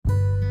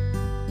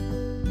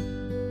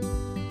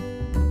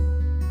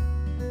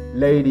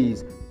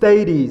ladies,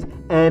 thadies,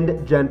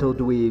 and gentle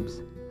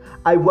dweebs.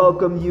 I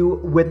welcome you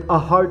with a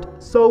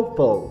heart so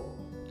full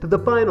to the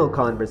final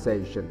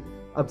conversation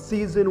of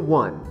Season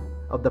 1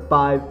 of the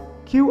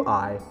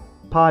 5QI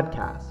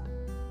podcast.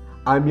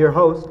 I'm your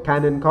host,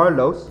 Canon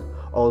Carlos,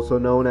 also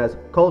known as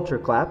Culture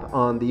Clap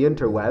on the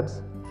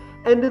interwebs,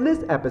 and in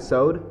this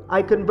episode,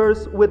 I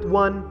converse with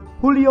one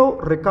Julio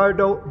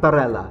Ricardo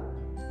Varela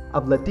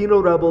of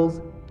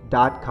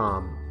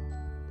LatinoRebels.com.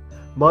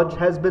 Much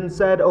has been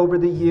said over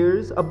the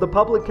years of the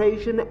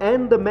publication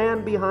and the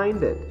man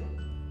behind it,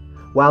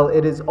 while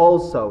it has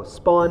also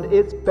spawned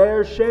its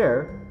fair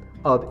share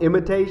of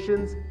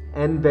imitations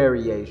and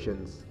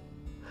variations.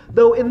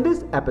 Though in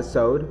this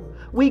episode,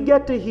 we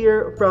get to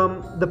hear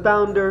from the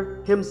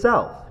founder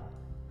himself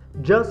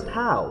just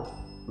how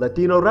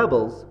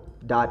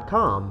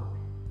LatinoRebels.com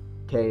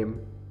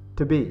came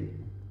to be.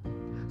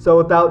 So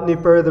without any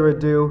further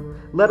ado,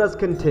 let us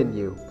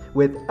continue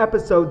with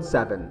episode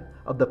 7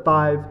 of the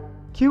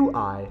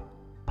 5QI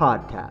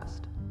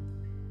podcast.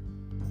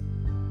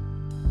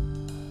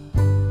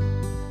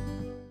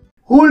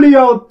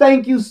 Julio,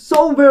 thank you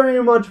so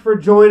very much for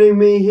joining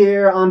me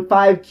here on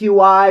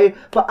 5QI.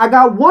 But I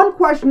got one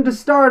question to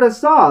start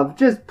us off.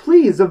 Just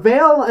please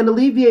avail and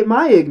alleviate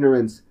my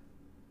ignorance.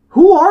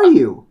 Who are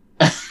you?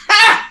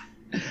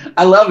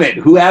 I love it.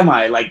 Who am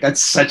I? Like,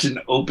 that's such an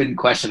open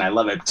question. I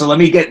love it. So let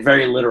me get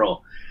very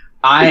literal.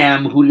 I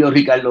am Julio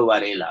Ricardo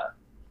Varela.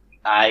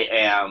 I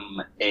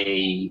am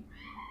a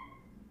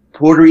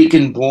Puerto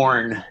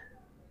Rican-born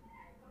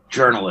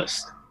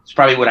journalist. It's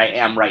probably what I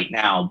am right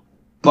now.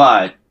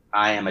 But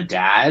I am a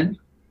dad.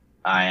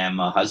 I am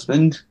a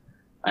husband.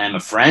 I am a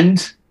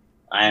friend.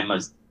 I am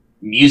a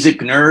music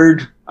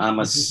nerd. I'm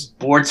a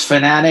sports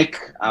fanatic.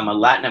 I'm a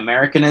Latin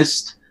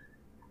Americanist.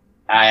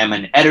 I am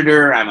an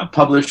editor. I'm a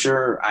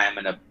publisher. I am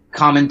a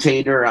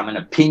commentator. I'm an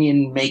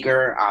opinion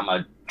maker. I'm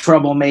a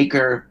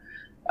troublemaker.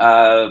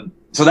 So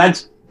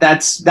that's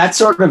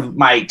sort of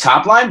my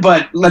top line.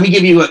 But let me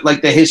give you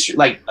like the history.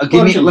 Like,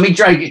 let me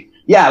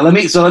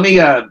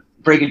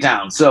break it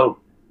down. So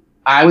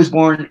I was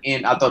born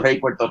in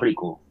Atorrey, Puerto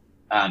Rico,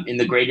 in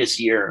the greatest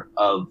year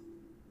of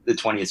the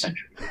 20th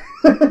century,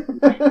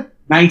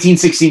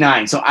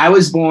 1969. So I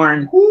was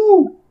born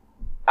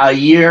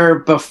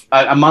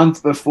a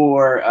month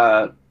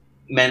before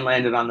men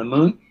landed on the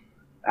moon.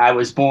 I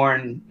was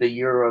born the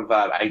year of,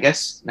 I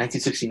guess,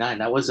 1969.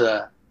 That was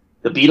the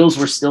Beatles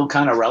were still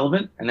kind of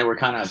relevant, and they were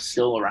kind of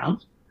still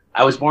around.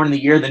 I was born in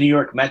the year the New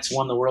York Mets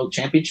won the World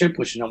Championship,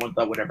 which no one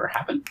thought would ever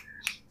happen.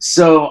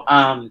 So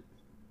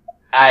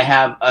I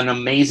have an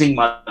amazing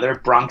mother,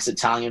 Bronx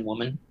Italian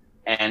woman,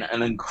 and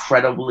an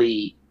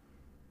incredibly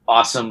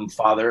awesome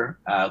father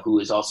who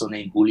is also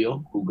named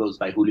Julio, who goes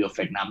by Julio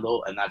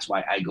Fernando, and that's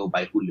why I go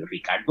by Julio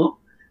Ricardo,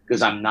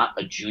 because I'm not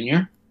a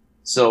junior.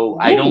 So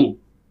I don't.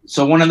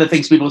 So one of the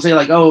things people say,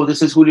 like, "Oh,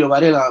 this is Julio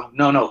Varela."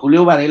 No,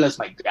 Julio Varela is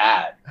my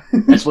dad.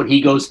 That's what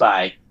he goes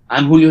by.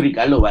 I'm Julio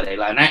Ricardo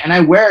Varela, and I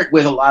wear it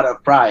with a lot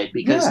of pride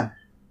because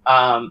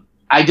to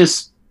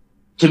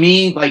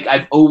me, like,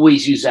 I've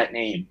always used that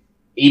name.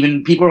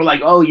 Even people are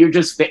like, "Oh, you're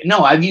just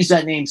no." I've used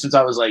that name since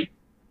I was like,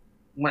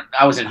 when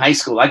I was in high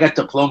school. I got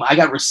diploma. I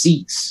got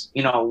receipts.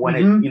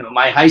 When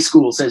my high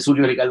school says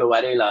Julio Ricardo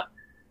Varela,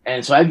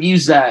 and so I've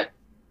used that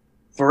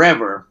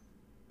forever.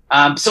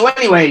 So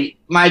anyway,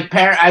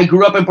 I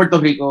grew up in Puerto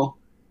Rico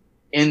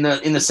in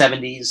the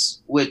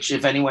 70s, which,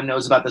 if anyone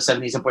knows about the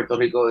 70s in Puerto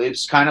Rico,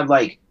 it's kind of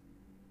like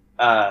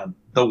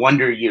the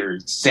Wonder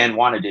Years, San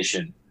Juan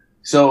edition.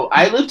 So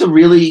I lived a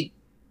really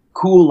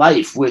cool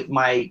life with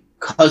my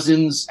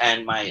cousins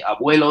and my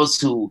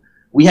abuelos, who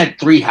we had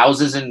 3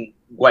 houses in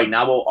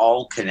Guaynabo,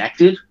 all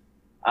connected.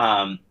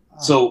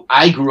 So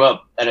I grew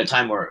up at a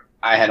time where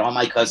I had all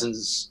my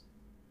cousins.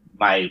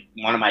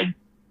 One of my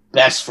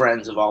best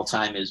friends of all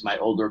time is my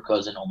older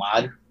cousin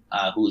Omar,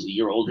 who is a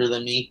year older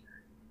than me.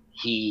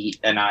 He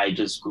and I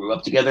just grew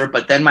up together.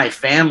 But then my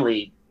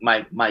family,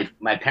 my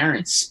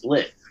parents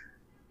split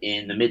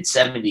in the mid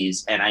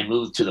 70s, and I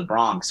moved to the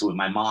Bronx with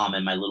my mom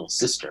and my little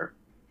sister.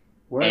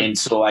 Right. And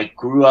so I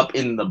grew up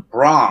in the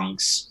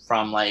Bronx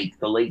from like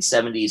the late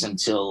 70s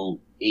until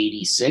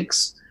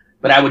 86.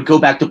 But I would go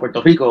back to Puerto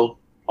Rico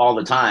all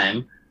the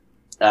time.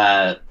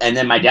 And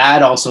then my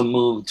dad also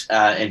moved,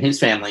 and his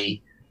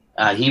family,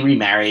 he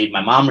remarried.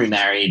 My mom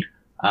remarried.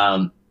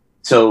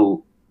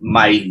 So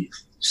my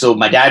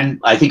dad,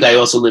 I think I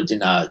also lived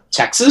in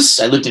Texas.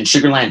 I lived in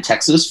Sugar Land,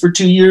 Texas for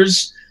 2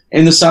 years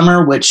in the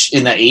summer, which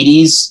in the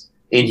 80s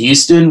in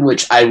Houston,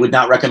 which I would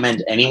not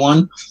recommend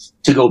anyone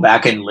to go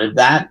back and live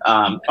that.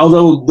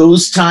 Although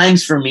those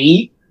times for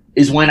me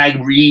is when I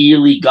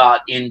really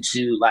got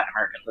into Latin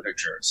American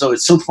literature. So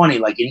it's so funny,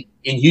 like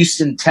in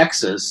Houston,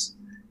 Texas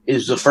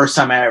is the first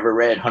time I ever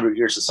read 100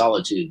 Years of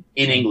Solitude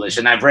in English.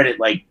 And I've read it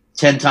like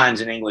 10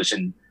 times in English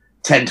and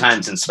 10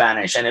 times in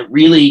Spanish. And it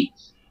really,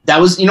 that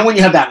was, when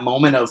you have that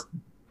moment of,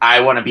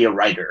 I want to be a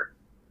writer.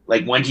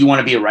 Like, when do you want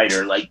to be a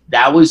writer? Like,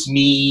 that was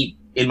me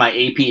in my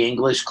AP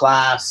English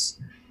class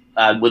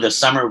with a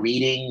summer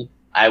reading.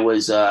 I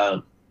was,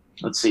 I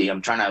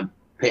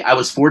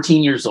was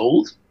 14 years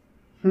old.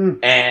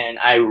 And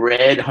I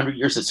read 100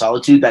 Years of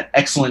Solitude, that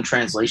excellent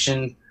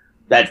translation.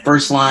 That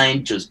first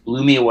line just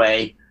blew me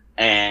away,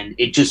 and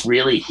it just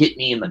really hit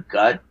me in the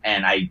gut,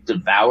 and I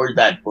devoured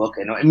that book.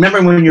 And I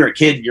remember when you're a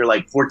kid, you're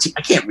like 14,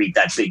 I can't read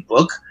that big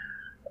book.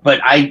 But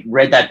I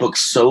read that book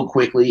so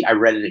quickly. I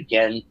read it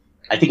again.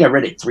 I think I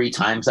read it 3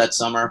 times that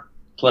summer,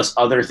 plus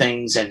other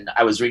things. And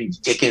I was reading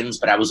Dickens,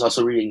 but I was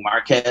also reading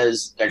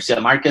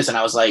Garcia Marquez. And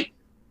I was like,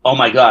 oh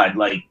my God,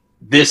 like,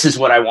 this is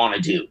what I want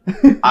to do.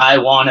 I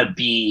want to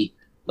be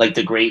like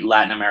the great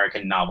Latin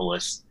American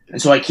novelist.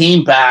 And so I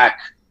came back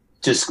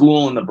to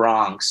school in the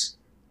Bronx,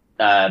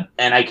 and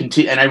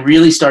I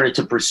really started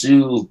to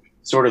pursue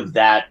sort of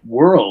that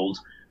world,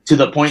 to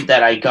the point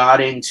that I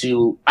got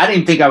into, I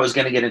didn't think I was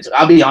going to get into,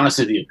 I'll be honest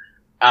with you.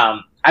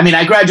 I mean,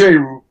 I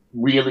graduated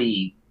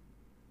really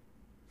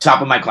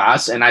top of my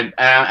class, and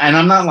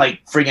I'm not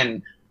like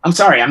friggin', I'm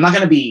sorry, I'm not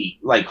going to be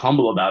like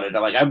humble about it.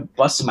 Like, I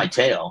busted my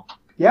tail.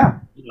 Yeah.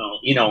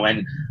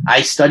 And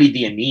I studied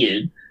the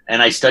Aeneid,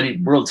 and I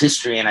studied world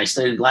history, and I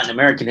studied Latin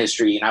American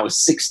history, and I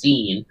was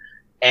 16.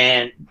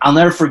 And I'll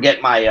never forget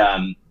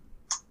I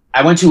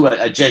went to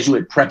a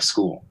Jesuit prep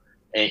school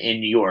in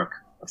New York,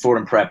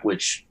 Fordham Prep,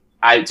 which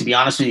to be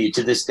honest with you,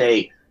 to this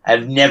day,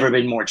 have never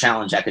been more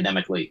challenged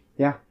academically.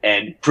 Yeah.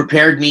 And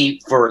prepared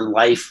me for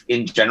life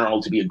in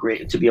general, to be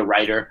a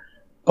writer.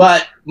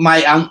 But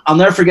I'll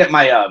never forget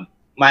my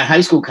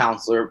high school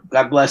counselor,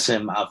 God bless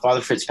him,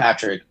 Father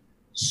Fitzpatrick,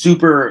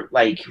 super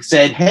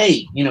said,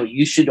 hey,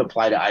 you should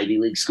apply to Ivy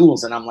League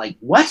schools. And I'm like,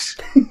 what?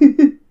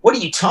 What are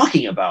you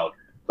talking about?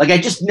 Like, I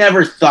just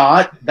never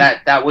thought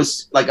that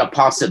was like a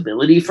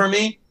possibility for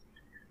me.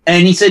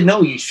 And he said,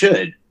 no, you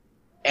should.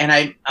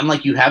 And I'm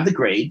like, you have the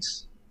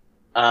grades.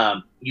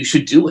 You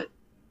should do it.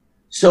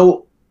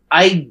 So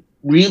I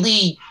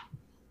really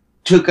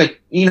took I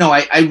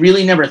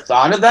really never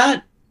thought of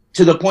that,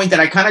 to the point that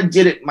I kind of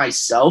did it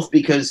myself,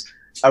 because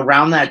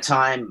around that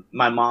time,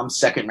 my mom's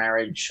second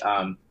marriage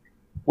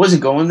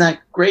wasn't going that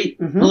great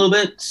a little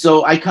bit.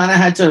 So I kind of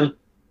had to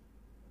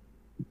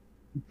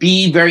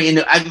be very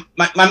into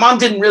my mom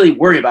didn't really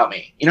worry about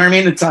me. You know what I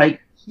mean? It's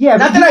like, yeah,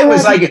 not that I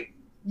was like,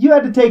 you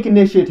had to take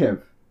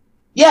initiative.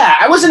 Yeah,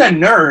 I wasn't a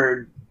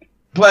nerd,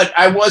 but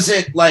I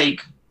wasn't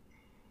like,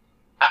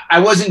 I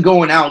wasn't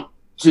going out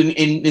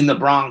in the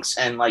Bronx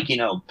and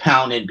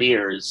pounding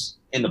beers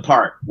in the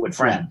park with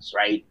friends,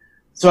 right?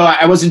 So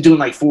I wasn't doing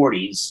like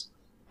 40s,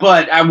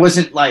 but I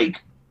wasn't like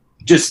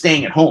just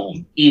staying at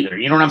home either.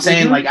 You know what I'm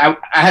saying? Like I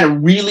had a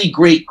really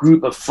great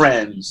group of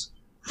friends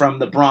from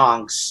the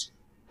Bronx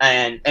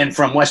and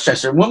from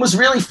Westchester. What was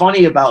really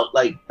funny about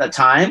like the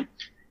time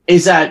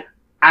is that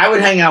I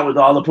would hang out with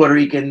all the Puerto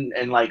Rican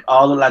and like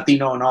all the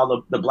Latino and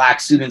all the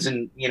black students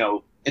in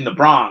the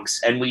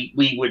Bronx, and we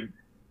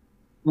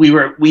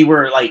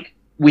were like,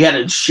 we had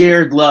a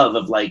shared love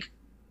of like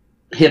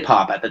hip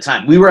hop at the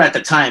time. We were at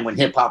the time when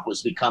hip hop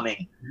was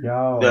becoming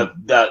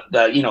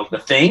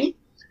the thing.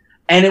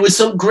 And it was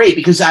so great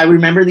because I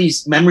remember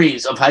these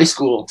memories of high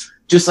school,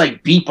 just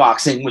like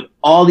beatboxing with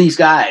all these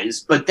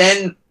guys. But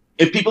then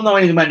if people know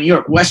anything about New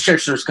York,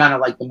 Westchester is kind of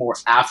like the more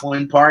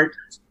affluent part.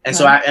 And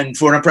so and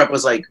Fordham Prep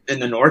was like in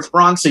the North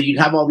Bronx. So you'd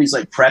have all these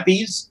like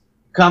preppies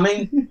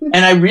coming,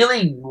 and I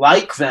really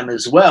like them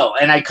as well.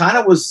 And I kind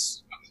of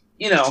was,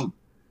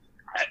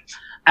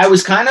 I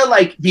was kind of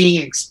like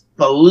being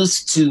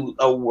exposed to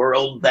a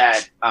world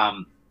that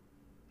I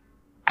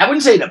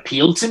wouldn't say it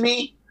appealed to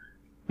me,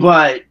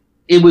 but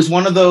it was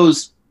one of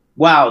those,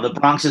 wow, the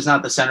Bronx is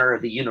not the center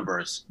of the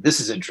universe.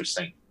 This is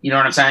interesting. You know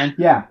what I'm saying?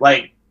 Yeah.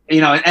 Like,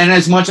 and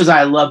as much as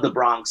I love the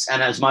Bronx,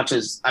 and as much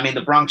as,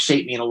 the Bronx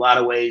shaped me in a lot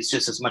of ways,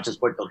 just as much as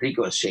Puerto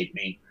Rico has shaped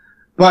me.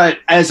 But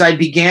as I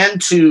began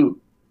to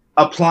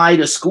apply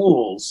to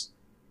schools,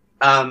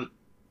 I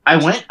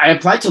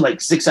applied to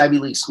like 6 Ivy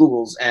League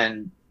schools,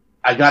 and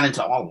I got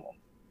into all of them.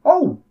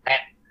 Oh.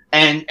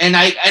 And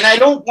I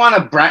don't want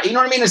to brag, you know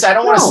what I mean? I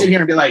don't want to sit here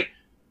and be like,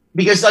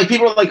 because like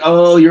people are like,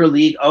 oh, you're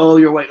elite, oh,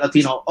 you're white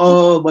Latino,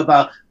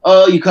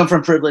 oh, you come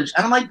from privilege.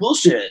 And I'm like,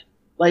 bullshit.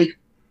 Like,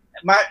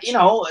 my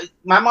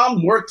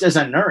mom worked as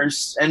a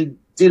nurse and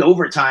did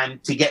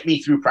overtime to get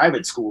me through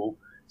private school.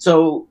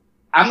 So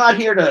I'm not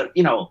here to,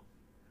 it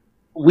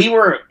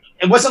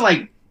wasn't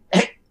like,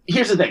 hey,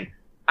 here's the thing.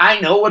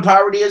 I know what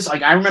poverty is.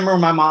 Like, I remember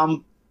when my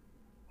mom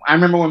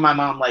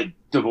like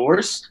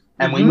divorced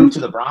and we moved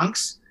to the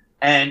Bronx,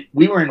 and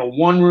we were in a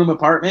 1-room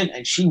apartment,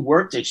 and she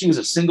worked, and she was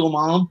a single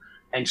mom,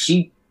 and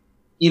she,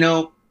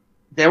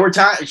 there were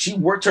times she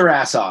worked her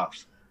ass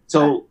off.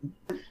 So,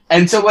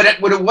 and so what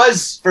it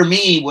was for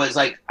me was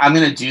like, I'm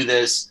going to do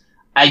this.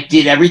 I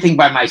did everything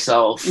by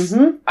myself.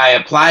 I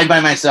applied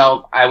by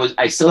myself. The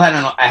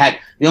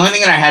only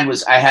thing that I had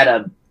was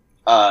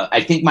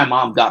I think my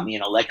mom got me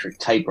an electric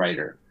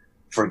typewriter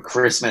for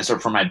Christmas or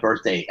for my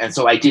birthday. And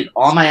so I did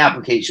all my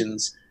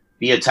applications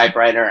via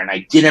typewriter, and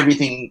I did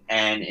everything.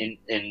 And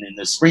in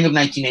the spring of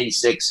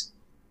 1986,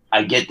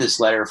 I get this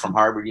letter from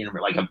Harvard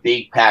University, like a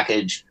big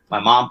package. My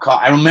mom called.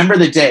 I remember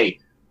the day.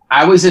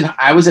 I was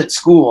at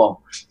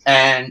school,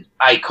 and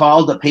I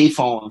called the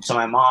payphone to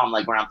my mom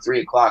like around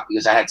 3 o'clock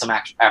because I had some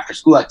after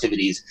school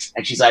activities,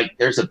 and she's like,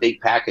 "There's a big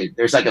package.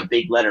 There's like a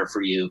big letter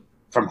for you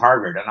from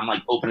Harvard," and I'm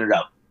like, "Open it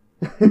up,"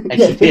 and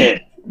she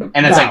did,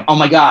 and it's like, "Oh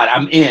my God,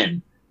 I'm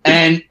in,"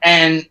 and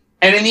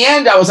in the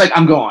end, I was like,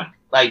 "I'm going."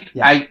 Like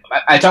I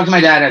talked to my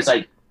dad, and I was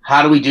like,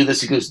 "How do we do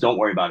this?" He goes, "Don't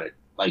worry about it.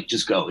 Like,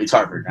 just go. It's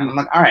Harvard." And I'm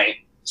like, "All right."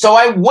 So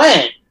I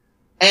went,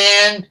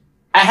 and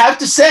I have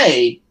to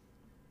say,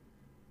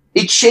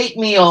 it shaped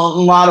me in a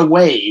lot of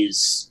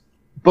ways,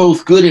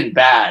 both good and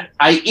bad.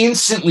 I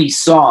instantly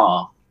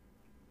saw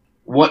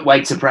what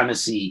white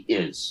supremacy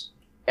is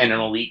and an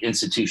elite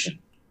institution.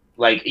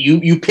 Like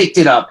you picked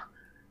it up.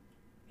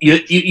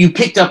 You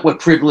picked up what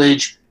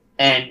privilege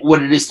and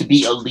what it is to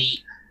be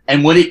elite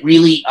and what it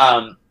really,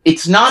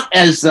 it's not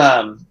as,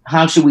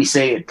 how should we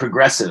say it,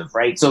 progressive,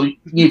 right? So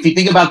if you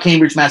think about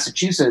Cambridge,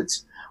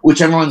 Massachusetts,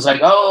 which everyone's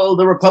like, oh,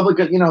 the Republic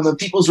of, the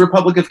People's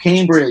Republic of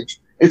Cambridge.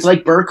 It's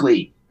like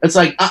Berkeley. It's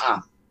like,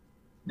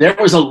 there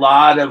was a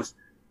lot of,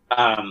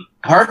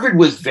 Harvard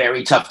was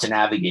very tough to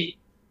navigate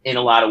in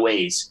a lot of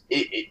ways.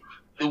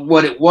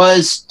 What it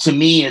was to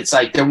me, it's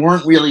like there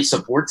weren't really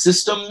support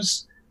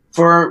systems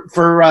for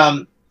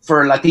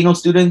Latino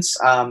students,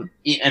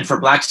 and for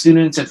Black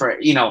students, and for,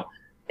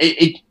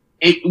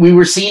 we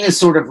were seen as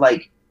sort of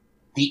like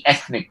the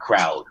ethnic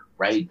crowd,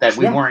 right? That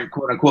we weren't,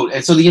 quote unquote.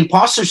 And so the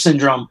imposter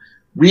syndrome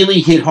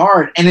really hit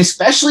hard. And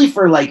especially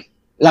for like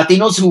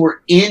Latinos who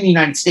were in the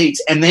United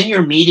States, and then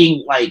you're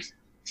meeting like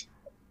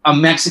a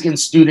Mexican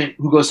student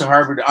who goes to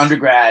Harvard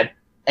undergrad,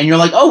 and you're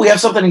like, oh, we have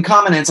something in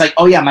common. And it's like,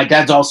 oh yeah, my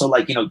dad's also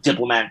like,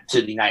 diplomat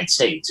to the United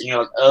States. And you're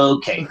like,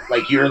 okay,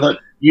 like you're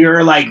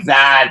like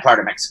that part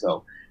of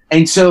Mexico.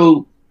 And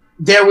so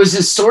there was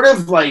this sort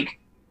of like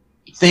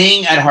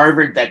thing at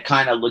Harvard that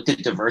kind of looked at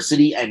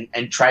diversity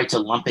and tried to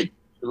lump it,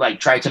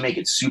 like tried to make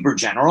it super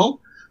general,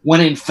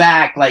 when in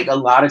fact, like a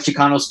lot of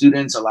Chicano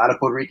students, a lot of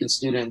Puerto Rican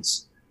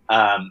students,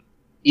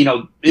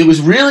 it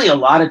was really a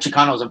lot of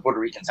Chicanos and Puerto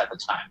Ricans at the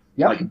time.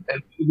 Yep. Like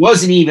it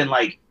wasn't even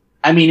like,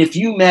 I mean, if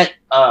you met,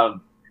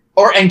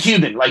 and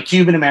Cuban, like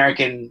Cuban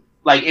American,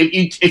 like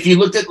if you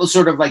looked at the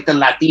sort of like the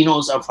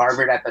Latinos of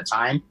Harvard at the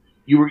time,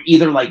 you were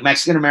either like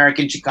Mexican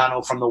American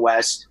Chicano from the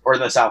West or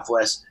the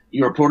Southwest.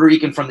 You were Puerto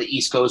Rican from the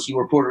East Coast. You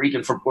were Puerto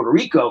Rican from Puerto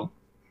Rico.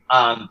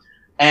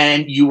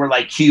 And you were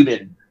like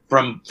Cuban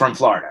from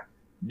Florida.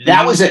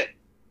 That was it.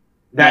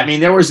 I mean,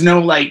 there was no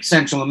like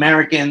Central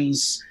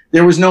Americans.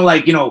 There was no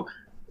like,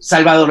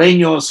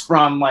 Salvadoreños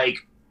from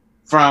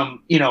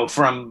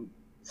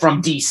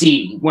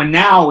DC, when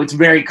now it's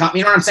very, you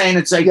know what I'm saying?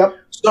 It's like,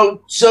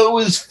 so it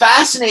was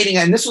fascinating.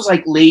 And this was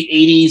like late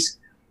 80s,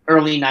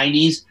 early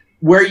 90s,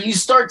 where you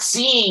start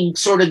seeing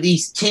sort of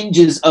these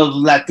tinges of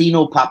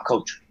Latino pop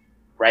culture,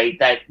 right?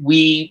 That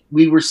we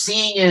were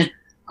seeing it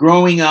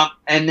growing up.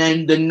 And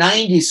then the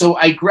 90s. So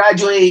I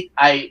graduate.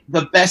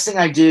 The best thing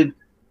I did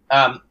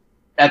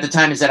at the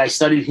time is that I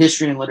studied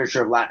history and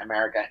literature of Latin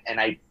America. And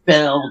I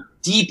fell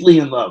deeply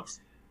in love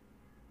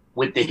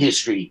with the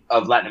history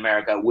of Latin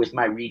America, with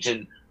my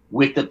region,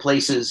 with the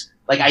places.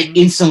 Like I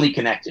instantly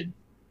connected.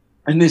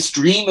 And this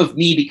dream of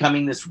me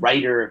becoming this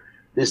writer,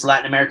 this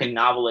Latin American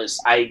novelist,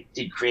 I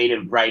did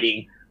creative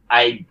writing.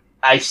 I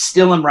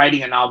still am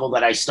writing a novel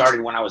that I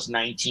started when I was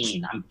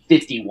 19. I'm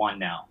 51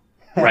 now,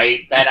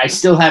 right? That I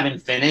still haven't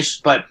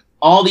finished. But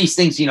all these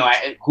things,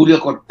 Julio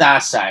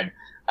Cortázar,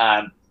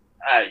 I'm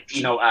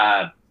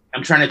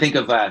trying to think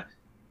of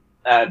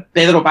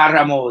Pedro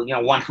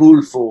Páramo, Juan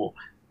Rulfo,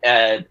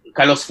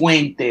 Carlos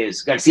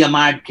Fuentes, Garcia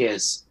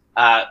Marquez,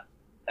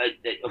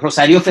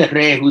 Rosario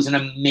Ferrer, who's an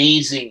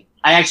amazing,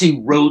 I actually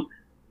wrote,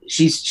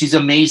 she's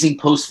amazing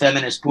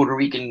post-feminist Puerto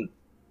Rican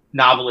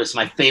novelist,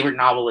 my favorite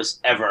novelist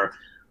ever.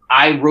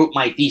 I wrote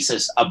my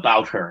thesis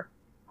about her,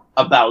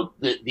 about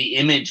the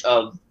image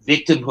of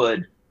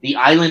victimhood, the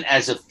island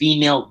as a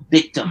female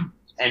victim,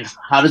 and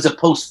how does a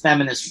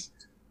post-feminist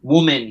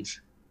woman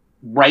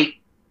write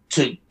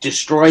to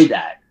destroy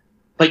that?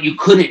 But you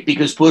couldn't,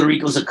 because Puerto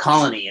Rico's a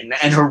colony, and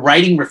her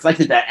writing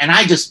reflected that. And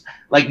I just,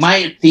 like,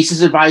 my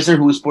thesis advisor,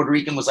 who was Puerto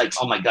Rican, was like,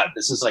 oh my God,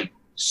 this is like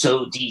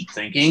so deep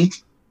thinking.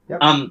 Yep.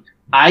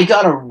 I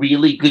got a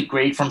really good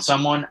grade from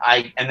someone,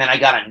 and then I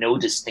got a no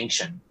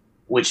distinction,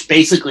 which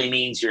basically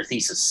means your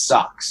thesis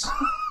sucks.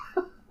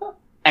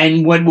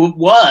 And what it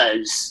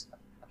was,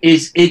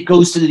 is it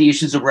goes to the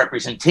issues of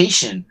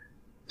representation.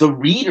 The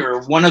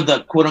reader, one of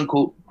the quote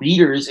unquote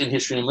readers in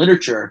history and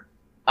literature,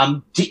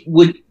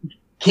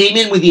 came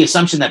in with the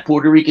assumption that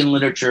Puerto Rican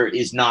literature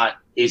is not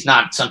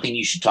something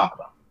you should talk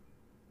about.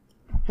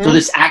 So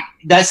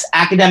that's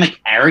academic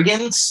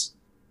arrogance.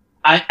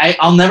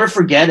 I'll never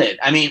forget it.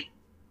 I mean,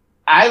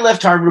 I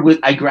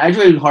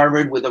graduated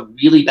Harvard with a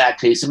really bad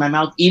taste in my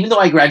mouth, even though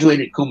I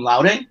graduated cum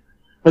laude.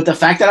 But the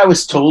fact that I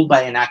was told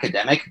by an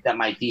academic that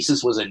my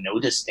thesis was a no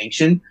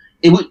distinction,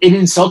 it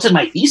insulted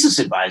my thesis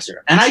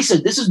advisor. And I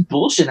said, this is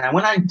bullshit. And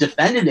when I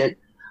defended it,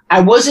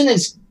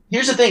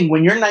 here's the thing,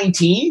 when you're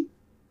 19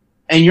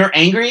 and you're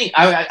angry,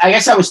 I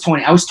guess I was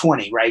 20. I was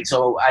 20, right?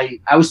 So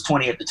I was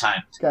 20 at the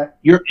time. Okay.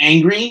 You're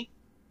angry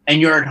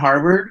and you're at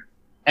Harvard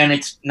and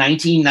it's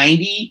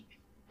 1990,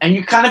 and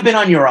you've kind of been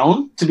on your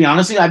own, to be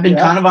honest with you. I've been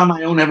kind of on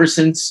my own ever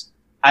since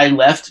I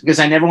left, because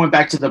I never went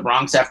back to the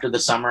Bronx after the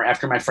summer,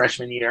 after my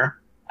freshman year.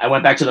 I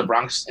went back to the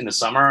Bronx in the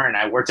summer, and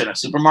I worked at a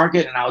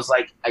supermarket, and I was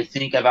like, I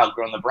think I've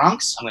outgrown the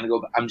Bronx.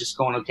 I'm just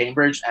going to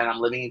Cambridge, and I'm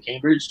living in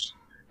Cambridge.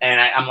 And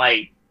I'm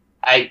like,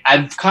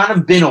 I've kind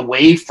of been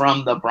away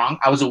from the Bronx.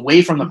 I was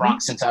away from the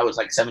Bronx since I was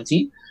like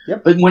 17.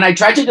 Yep. But when I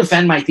tried to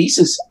defend my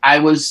thesis, I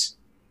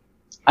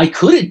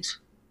couldn't.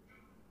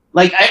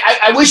 Like,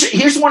 I wish,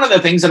 here's one of the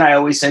things that I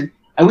always said,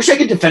 I wish I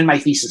could defend my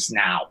thesis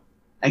now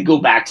and go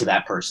back to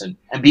that person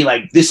and be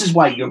like, this is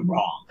why you're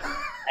wrong.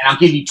 And I'll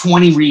give you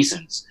 20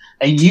 reasons.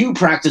 And you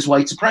practice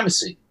white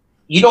supremacy.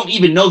 You don't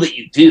even know that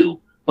you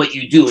do, but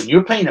you do. And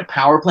you're playing a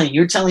power play, and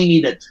you're telling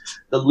me that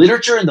the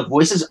literature and the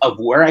voices of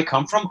where I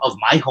come from, of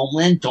my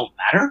homeland, don't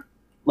matter?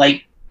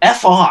 Like,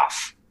 F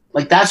off.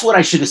 Like, that's what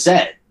I should have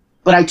said.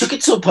 But I took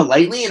it so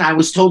politely, and I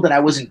was told that I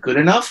wasn't good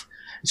enough.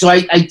 So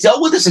I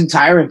dealt with this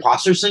entire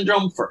imposter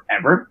syndrome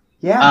forever.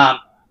 Yeah.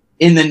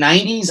 In the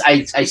 90s,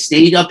 I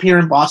stayed up here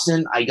in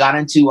Boston. I got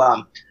into,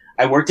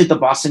 I worked at the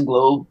Boston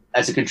Globe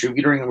as a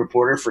contributor and a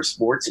reporter for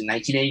sports in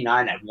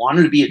 1989. I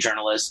wanted to be a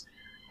journalist,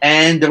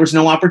 and there was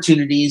no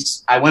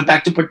opportunities. I went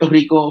back to Puerto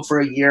Rico for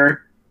a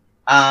year.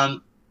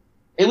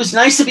 It was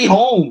nice to be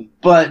home,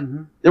 but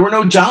there were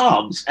no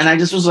jobs. And I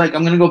just was like,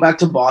 I'm going to go back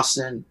to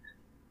Boston.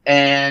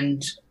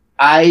 And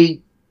I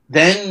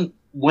then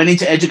went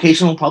into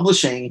educational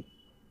publishing,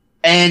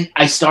 and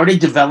I started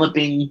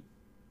developing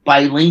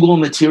bilingual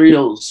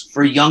materials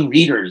for young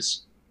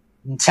readers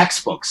in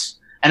textbooks.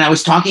 And I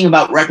was talking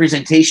about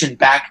representation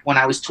back when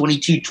I was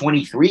 22,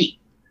 23.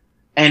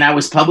 And I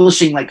was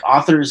publishing like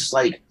authors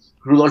like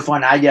Rudolfo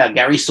Anaya,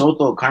 Gary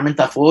Soto, Carmen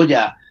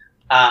Tafoya,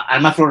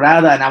 Alma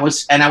Florada. And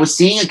I was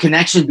seeing a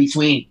connection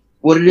between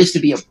what it is to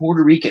be a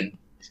Puerto Rican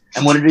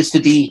and what it is to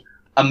be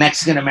a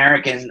Mexican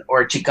American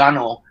or a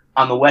Chicano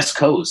on the West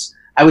Coast.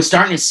 I was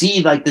starting to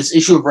see like this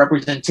issue of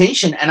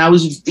representation. And I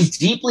was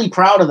deeply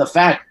proud of the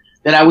fact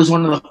that I was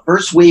one of the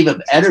first wave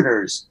of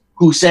editors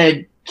who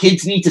said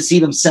kids need to see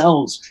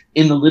themselves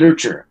in the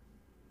literature.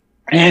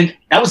 And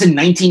that was in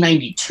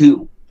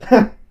 1992.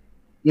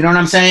 You know what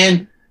I'm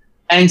saying?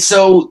 And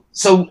so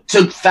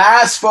to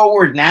fast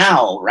forward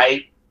now,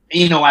 right?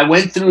 You know, I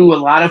went through a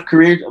lot of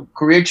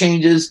career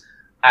changes.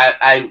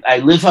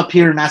 I live up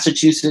here in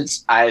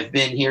Massachusetts. I've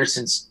been here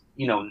since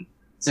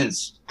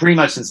pretty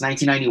much since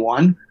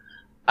 1991.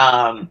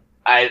 I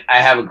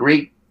have a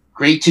great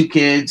two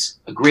kids,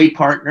 a great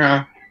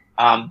partner.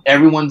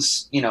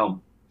 Everyone's,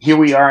 here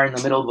we are in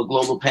the middle of a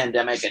global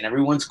pandemic, and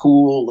everyone's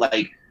cool.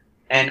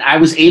 And I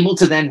was able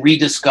to then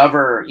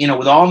rediscover,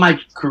 with all my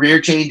career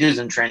changes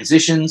and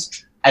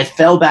transitions, I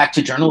fell back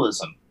to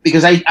journalism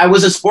because I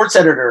was a sports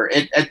editor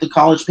at the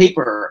college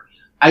paper.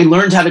 I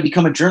learned how to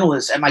become a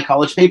journalist at my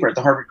college paper at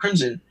the Harvard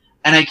Crimson.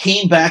 And I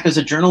came back as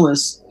a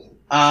journalist,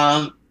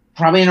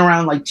 probably in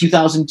around like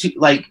 2002,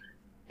 like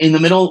in the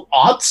middle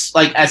aughts,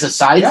 like as a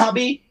side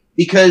hobby,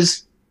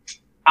 because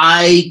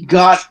I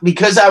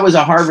was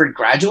a Harvard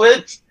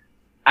graduate.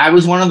 I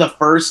was one of the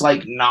first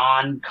like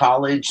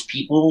non-college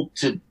people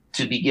to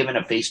be given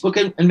a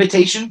Facebook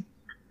invitation,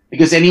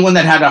 because anyone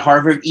that had a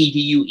Harvard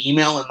EDU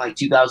email in like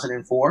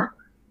 2004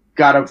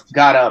 got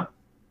a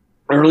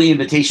early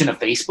invitation to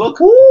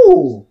Facebook.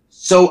 Ooh.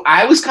 So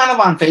I was kind of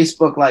on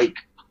Facebook, like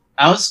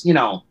I was, and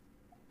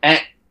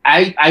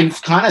I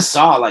kind of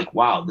saw like,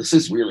 wow, this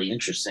is really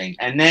interesting.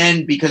 And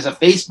then because of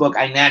Facebook,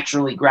 I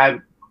naturally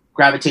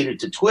gravitated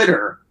to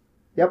Twitter.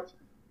 Yep.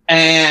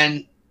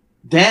 And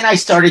then I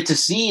started to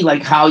see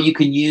like how you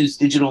can use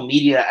digital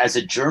media as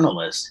a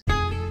journalist.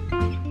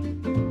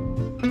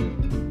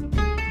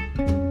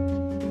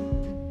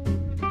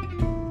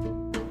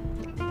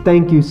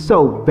 Thank you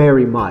so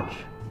very much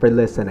for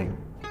listening.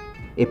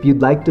 If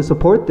you'd like to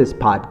support this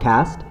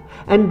podcast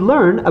and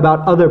learn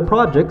about other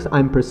projects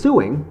I'm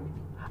pursuing,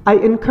 I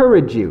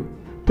encourage you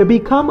to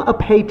become a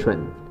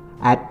patron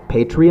at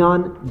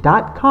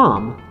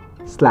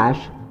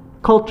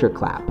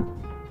patreon.com/cultureclap.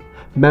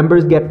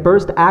 Members get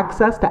first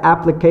access to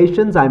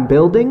applications I'm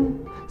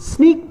building,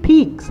 sneak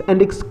peeks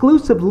and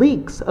exclusive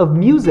leaks of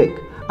music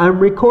I'm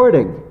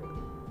recording,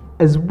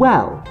 as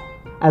well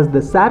as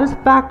the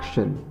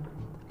satisfaction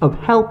of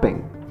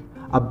helping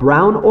a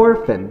brown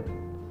orphan,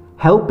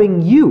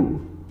 helping you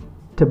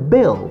to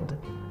build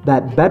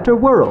that better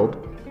world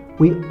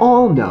we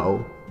all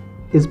know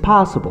is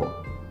possible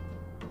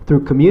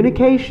through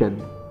communication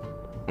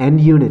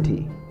and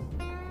unity.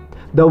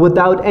 Though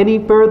without any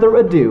further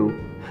ado,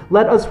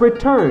 let us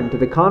return to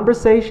the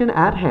conversation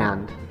at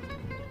hand.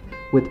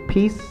 With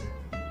peace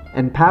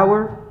and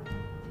power,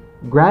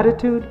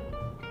 gratitude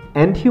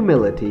and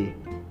humility,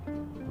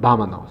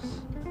 vámonos.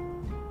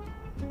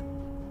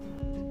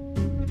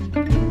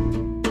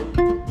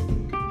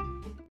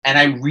 And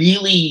I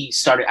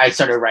started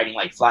writing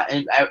like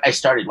I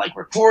started like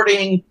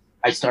reporting.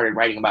 I started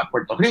writing about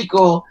Puerto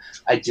Rico.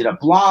 I did a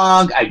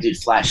blog. I did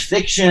flash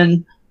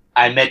fiction.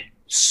 I met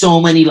so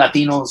many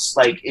Latinos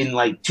like in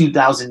like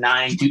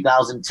 2009,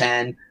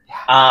 2010.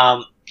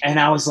 And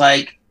I was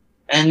like,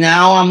 and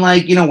now I'm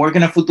like,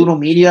 working at Futuro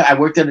Media. I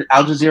worked at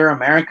Al Jazeera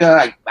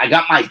America. I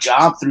got my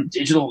job through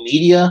digital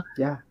media.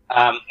 Yeah.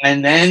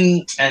 And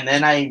then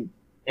I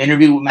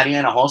interviewed with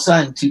Maria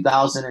Hinojosa in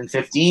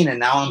 2015, and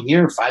now I'm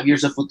here, 5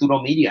 years of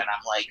Futuro Media, and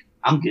I'm like,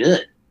 I'm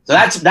good. So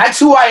that's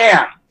who I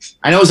am.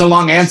 I know it's a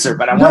long answer,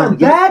 but I want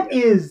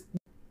to.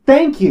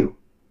 Thank you.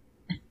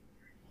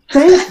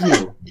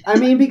 I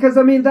mean, because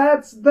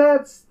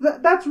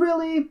that's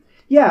really.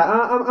 Yeah,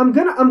 I'm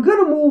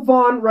gonna move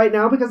on right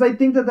now because I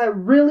think that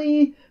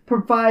really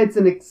provides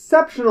an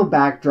exceptional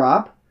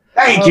backdrop.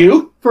 Thank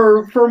you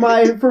for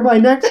my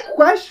next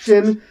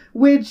question,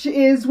 which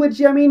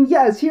I mean,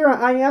 yes, here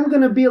I am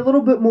gonna be a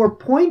little bit more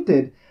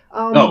pointed.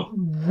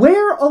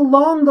 Where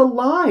along the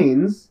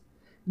lines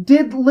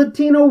did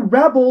Latino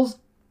Rebels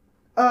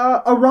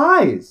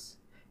arise,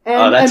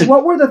 and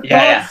what were the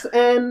thoughts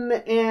and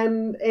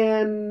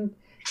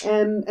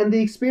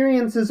the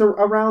experiences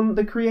around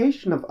the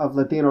creation of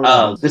Latino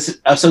Rebels? This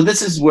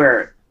is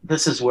where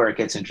it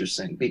gets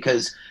interesting,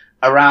 because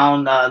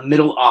around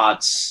middle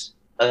aughts,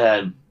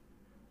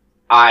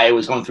 I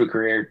was going through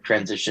career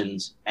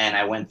transitions, and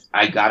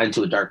I got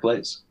into a dark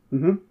place.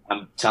 Mm-hmm.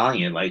 I'm telling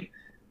you, like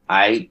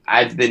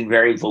I've been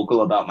very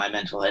vocal about my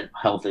mental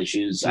health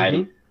issues.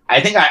 Mm-hmm. I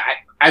think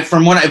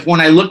when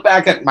I look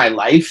back at my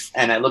life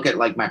and I look at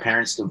like my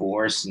parents'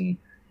 divorce and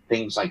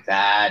things like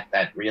that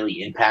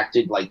really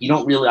impacted, like, you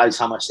don't realize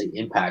how much they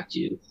impact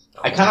you.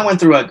 I kind of went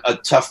through a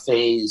tough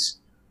phase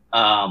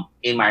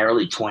in my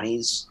early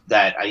 20s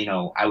that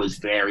I was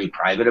very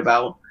private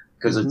about,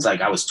 because it's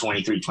like I was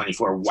 23,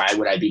 24. Why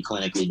would I be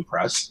clinically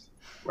depressed?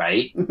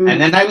 Right. Mm-hmm.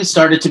 And then I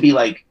started to be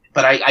like,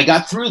 but I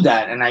got through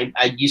that, and I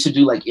used to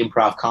do like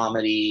improv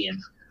comedy, and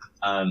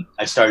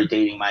I started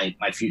dating my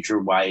future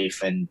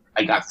wife, and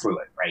I got through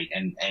it. Right.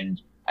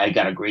 And I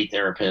got a great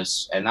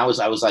therapist, and I was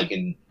like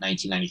in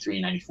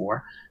 1993,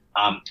 94.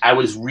 I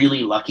was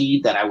really lucky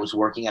that I was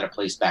working at a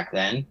place back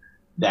then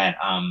that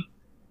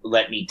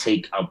let me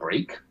take a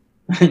break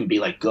and be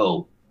like,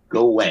 go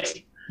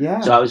away. Yeah.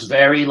 So I was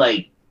very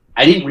like,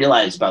 I didn't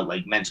realize about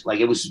like mental, like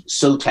it was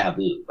so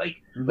taboo. Like,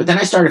 mm-hmm. But then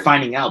I started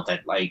finding out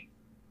that like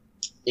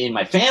in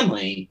my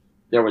family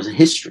there was a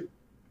history.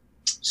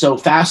 So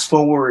fast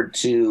forward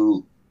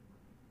to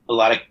a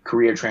lot of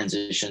career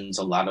transitions,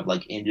 a lot of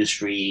like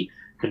industry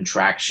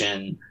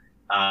contraction.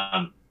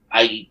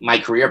 My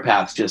career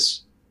path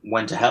just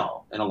went to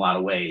hell in a lot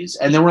of ways,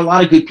 and there were a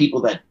lot of good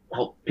people that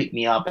helped pick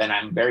me up, and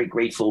I'm very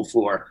grateful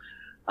for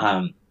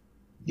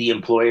the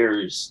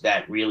employers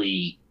that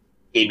really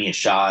gave me a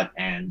shot.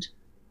 And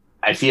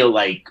I feel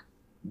like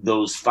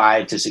those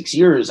 5 to 6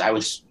 years I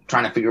was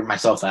trying to figure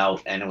myself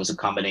out, and it was a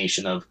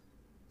combination of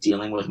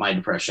dealing with my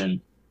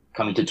depression,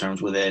 coming to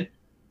terms with it,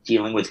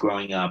 dealing with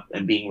growing up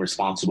and being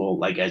responsible,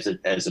 like as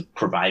a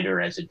provider,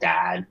 as a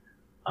dad.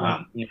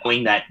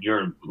 Knowing that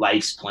your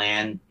life's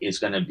plan is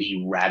going to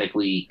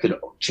be could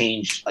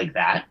change like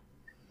that.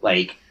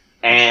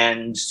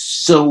 And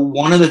so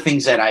one of the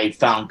things that I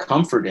found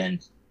comfort in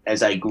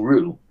as I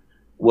grew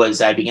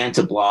was I began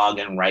to blog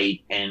and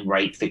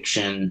write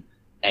fiction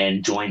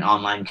and join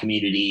online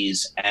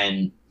communities.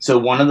 And so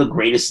one of the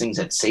greatest things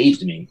that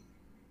saved me,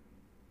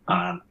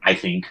 I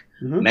think,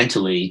 mm-hmm.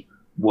 mentally,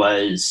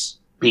 was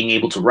being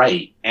able to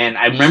write. And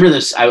I remember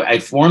this, I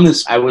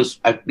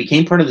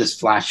became part of this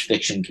flash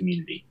fiction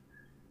community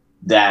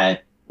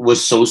that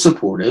was so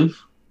supportive.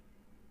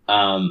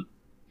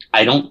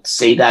 I don't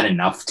say that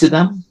enough to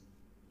them.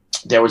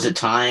 There was a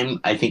time,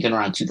 I think in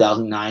around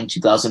 2009,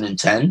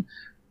 2010,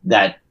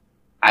 that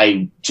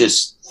I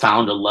just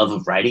found a love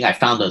of writing. I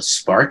found a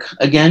spark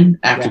again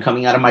after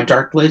coming out of my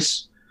dark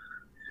place.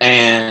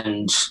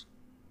 And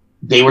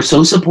they were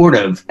so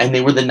supportive, and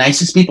they were the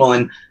nicest people.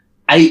 And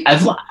I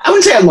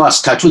wouldn't say I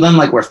lost touch with them.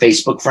 Like, we're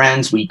Facebook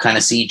friends. We kind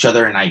of see each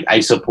other, and I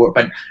support.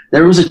 But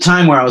there was a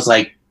time where I was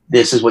like,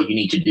 this is what you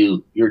need to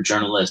do. You're a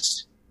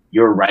journalist.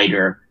 You're a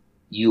writer.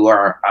 You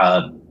are,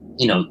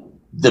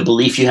 the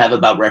belief you have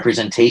about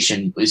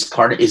representation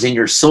is in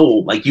your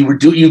soul. Like, you've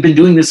been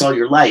doing this all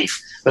your life,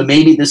 but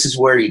maybe this is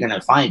where you're going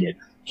to find it.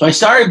 So I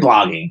started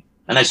blogging,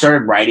 and I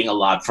started writing a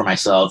lot for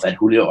myself at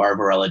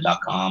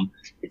juliovarela.com.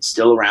 It's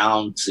still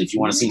around. So if you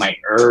want to see my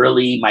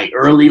early,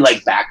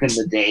 like back in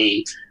the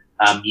day,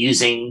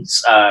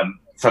 musings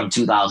from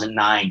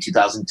 2009,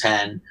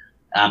 2010.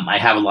 I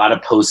have a lot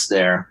of posts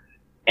there,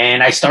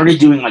 and I started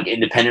doing like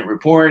independent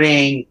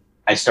reporting.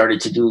 I started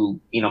to do,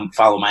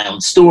 follow my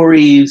own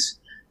stories,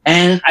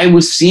 and I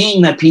was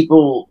seeing that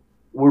people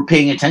were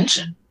paying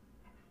attention,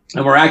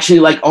 and were actually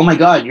like, oh my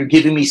God, you're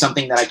giving me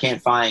something that I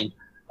can't find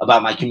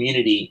about my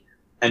community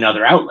and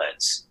other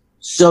outlets.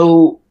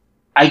 So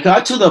I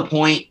got to the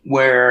point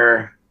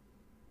where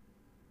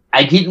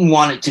I didn't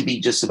want it to be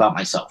just about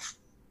myself.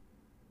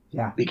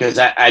 Yeah. Because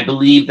I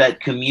believe that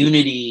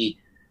community,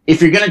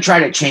 if you're going to try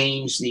to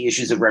change the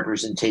issues of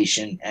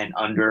representation and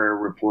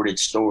underreported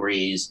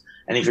stories,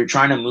 and if you're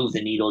trying to move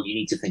the needle, you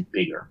need to think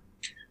bigger.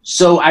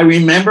 So I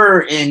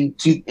remember in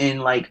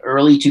like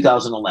early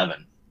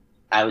 2011,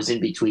 I was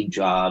in between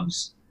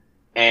jobs,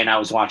 and I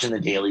was watching The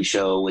Daily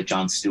Show with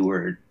Jon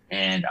Stewart,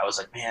 and I was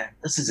like, man,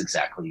 this is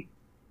exactly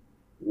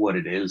what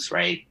it is,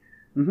 right?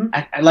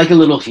 I like a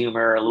little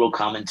humor, a little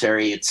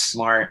commentary. It's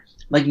smart.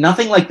 Like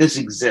nothing like this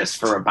exists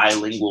for a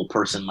bilingual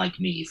person like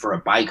me, for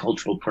a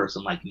bicultural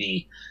person like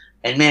me.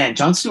 And man,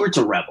 Jon Stewart's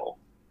a rebel.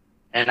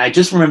 And I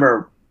just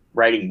remember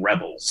writing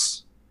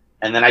rebels.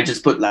 And then I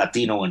just put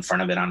Latino in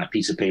front of it on a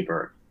piece of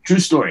paper. True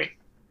story.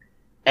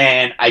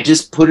 And I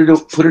just put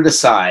it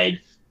aside.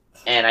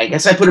 And I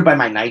guess I put it by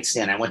my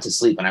nightstand. I went to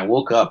sleep and I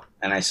woke up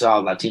and I saw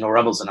Latino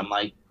rebels and I'm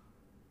like,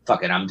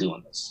 fuck it, I'm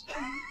doing this.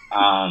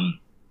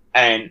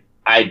 And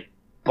I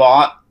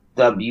bought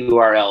the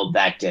URL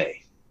that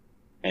day.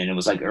 And it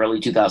was like early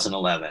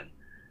 2011.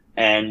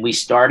 And we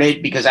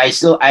started because I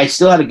still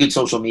had a good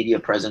social media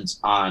presence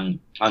on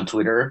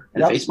Twitter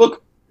and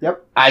Facebook.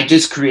 Yep. I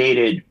just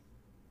created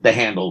the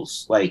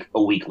handles like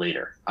a week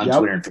later on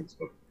Twitter and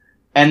Facebook.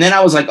 And then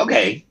I was like,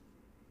 okay,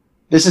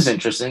 this is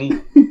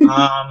interesting.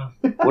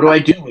 What do I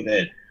do with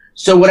it?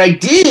 So what I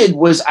did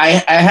was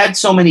I had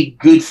so many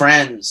good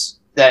friends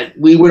that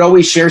we would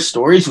always share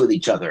stories with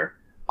each other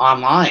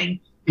online.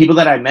 People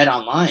that I met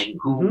online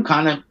who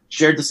kind of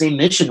shared the same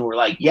mission. Were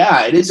like,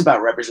 yeah, it is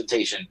about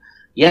representation.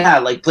 Yeah,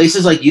 like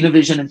places like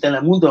Univision and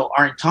Telemundo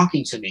aren't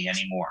talking to me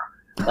anymore.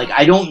 Like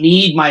I don't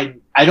need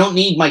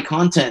my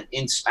content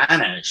in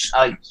Spanish.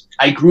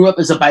 I grew up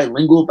as a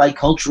bilingual,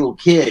 bicultural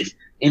kid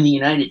in the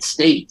United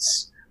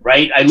States,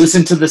 right? I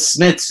listened to the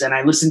Smiths and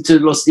I listened to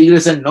Los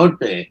Tigres del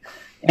Norte,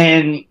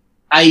 and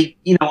I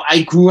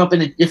grew up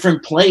in a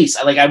different place.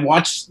 I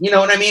watched, you know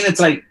what I mean?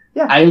 It's like,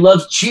 yeah. I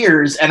love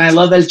Cheers and I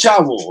love El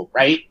Chavo,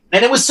 right?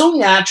 And it was so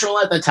natural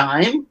at the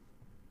time.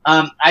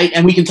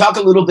 And we can talk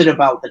a little bit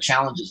about the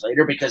challenges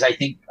later because I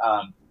think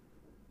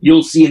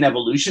you'll see an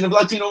evolution of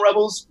Latino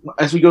Rebels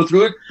as we go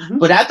through it.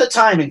 But at the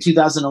time in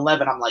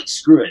 2011, I'm like,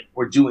 screw it,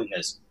 we're doing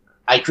this.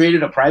 I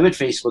created a private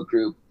Facebook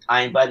group.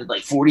 I invited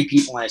like 40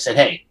 people and I said,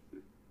 hey,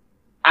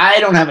 I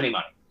don't have any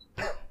money.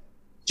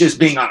 Just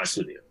being honest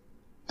with you.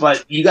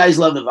 But you guys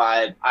love the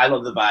vibe. I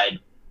love the vibe.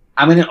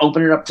 I'm going to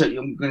open it up to,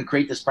 I'm going to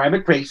create this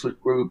private Facebook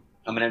group.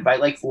 I'm going to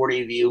invite like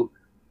 40 of you.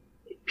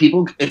 If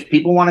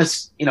people want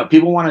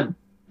to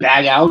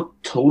bag out,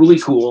 totally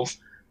cool.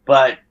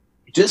 But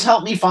just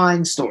help me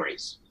find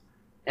stories.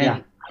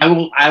 And I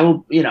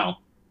will,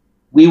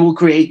 we will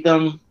create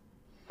them.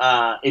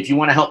 If you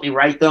want to help me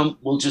write them,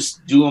 we'll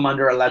just do them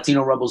under a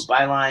Latino Rebels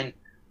byline.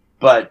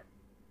 But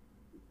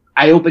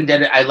I opened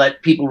it. I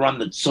let people run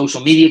the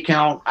social media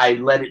account. I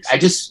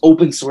just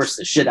open sourced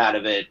the shit out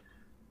of it,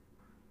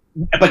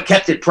 but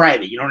kept it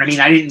private. You know what I mean?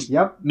 I didn't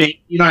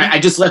make, I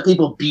just let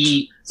people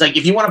be. It's like,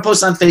 if you want to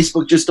post on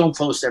Facebook, just don't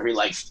post every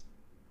like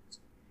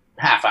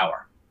half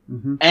hour.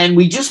 And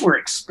we just were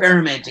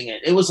experimenting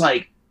it. It was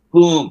like,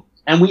 boom.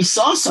 And we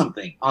saw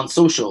something on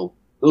social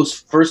those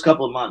first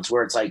couple of months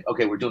where it's like,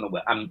 okay, we're doing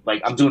I'm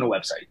doing a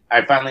website.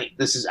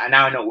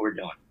 Now I know what we're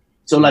doing.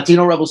 So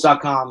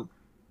LatinoRebels.com,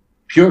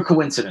 pure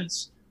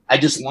coincidence. I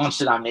just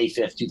launched it on May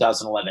 5th,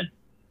 2011.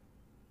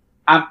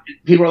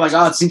 People were like,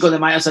 oh, it's Cinco de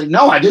Mayo. I was like,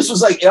 no, I just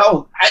was like,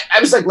 I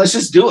was like, let's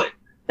just do it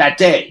that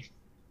day.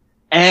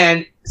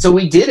 And so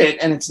we did it,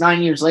 and it's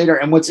 9 years later.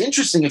 And what's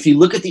interesting, if you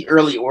look at the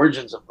early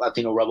origins of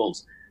Latino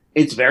Rebels,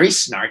 it's very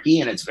snarky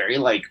and it's very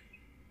like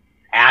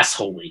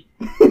assholey.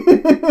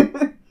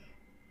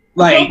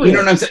 Like, you know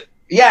what I'm saying?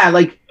 Yeah,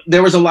 like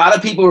there was a lot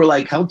of people who were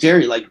like, how dare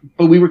you? Like,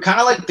 but we were kind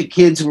of like the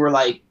kids who were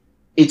like,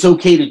 it's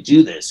okay to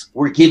do this.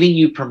 We're giving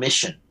you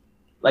permission.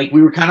 Like,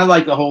 we were kind of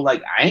like the whole,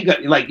 like, I ain't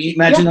got, like,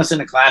 imagine us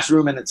in a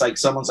classroom and it's like,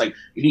 someone's like,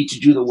 you need to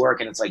do the work.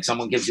 And it's like,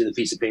 someone gives you the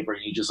piece of paper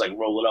and you just like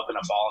roll it up in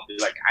a ball and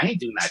be like, I ain't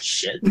doing that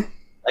shit.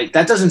 Like,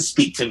 that doesn't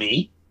speak to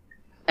me.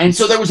 And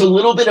so there was a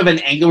little bit of an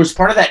anger. There was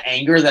part of that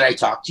anger that I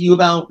talked to you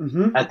about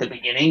at the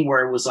beginning,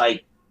 where it was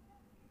like,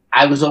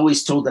 I was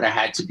always told that I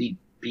had to be,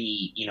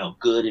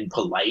 good and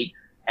polite.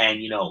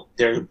 And,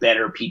 there are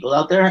better people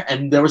out there.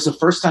 And there was the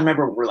first time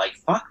ever we're like,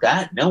 fuck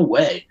that. No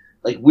way.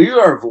 Like, we're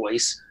our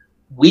voice.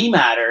 We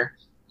matter.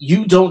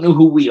 You don't know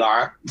who we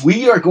are.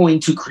 We are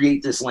going to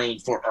create this lane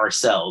for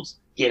ourselves.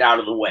 Get out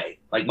of the way.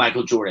 Like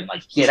Michael Jordan,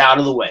 like, get out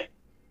of the way.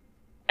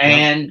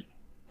 And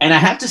I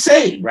have to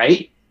say,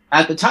 right,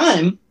 at the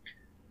time,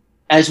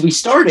 as we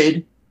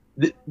started,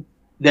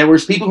 there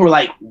was people who were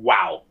like,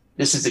 wow,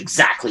 this is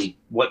exactly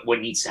what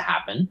needs to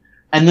happen.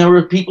 And there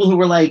were people who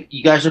were like,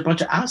 you guys are a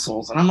bunch of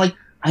assholes. And I'm like,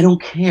 I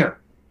don't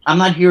care. I'm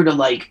not here to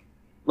like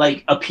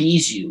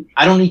appease you.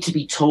 I don't need to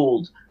be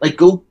told. Like,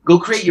 go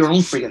create your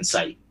own friggin'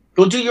 site.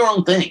 Go do your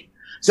own thing.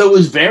 So it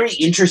was very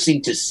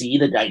interesting to see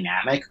the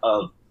dynamic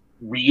of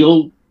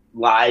real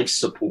live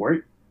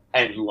support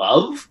and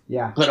love,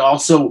 but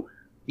also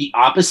the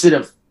opposite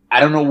of, I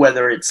don't know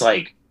whether it's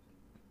like,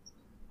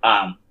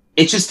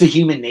 it's just the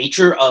human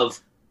nature of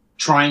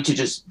trying to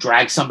just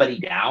drag somebody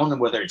down,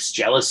 and whether it's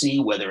jealousy,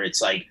 whether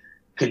it's like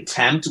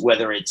contempt,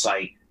 whether it's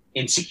like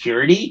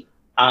insecurity.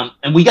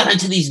 And we got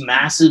into these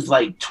massive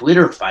like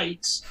Twitter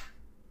fights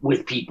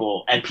with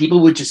people, and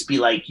people would just be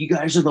like, you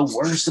guys are the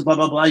worst, blah,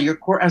 blah, blah.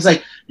 I was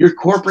like, you're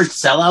corporate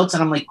sellouts.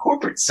 And I'm like,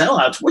 corporate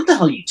sellouts? What the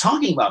hell are you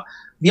talking about?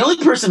 the only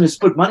person who's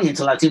put money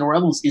into Latino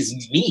Rebels is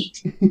me.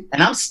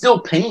 And I'm still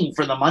paying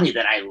for the money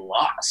that I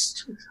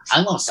lost.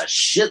 I lost a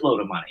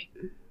shitload of money,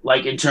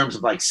 like in terms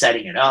of like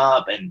setting it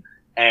up and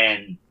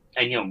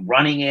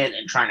running it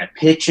and trying to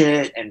pitch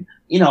it. And,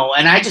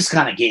 and I just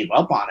kind of gave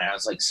up on it. I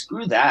was like,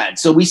 screw that.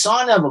 So we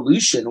saw an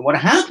evolution. What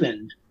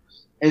happened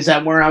is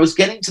that where I was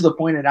getting to the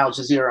point at Al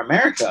Jazeera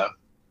America,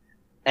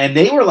 and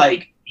they were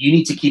like, you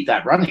need to keep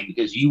that running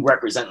because you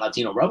represent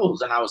Latino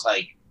Rebels. And I was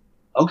like,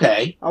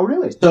 okay. Oh,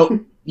 really? So,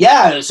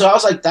 yeah. So I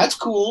was like, that's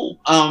cool.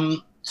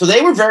 So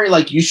they were very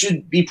like, you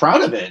should be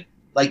proud of it.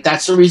 Like,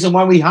 that's the reason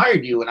why we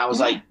hired you. And I was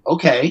like,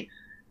 okay.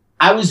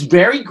 I was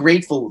very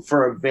grateful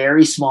for a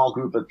very small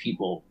group of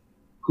people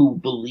who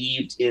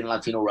believed in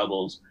Latino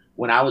Rebels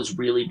when I was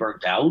really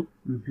burnt out.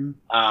 And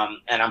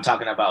I'm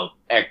talking about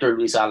Hector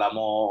Luis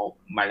Alamo,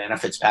 Marlena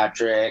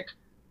Fitzpatrick,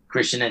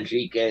 Christian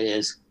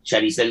Enriquez,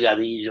 Charis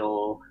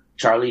Delgadillo,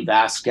 Charlie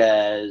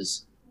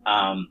Vasquez.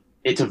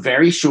 It's a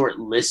very short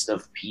list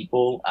of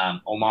people.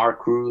 Omar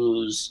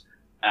Cruz.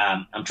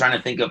 I'm trying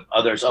to think of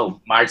others.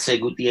 Oh, Marce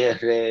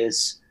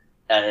Gutierrez.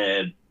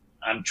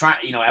 I'm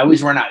trying, I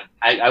always run out.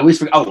 I always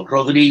forget. Oh,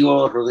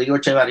 Rodrigo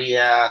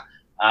Echevarria.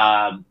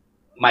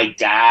 My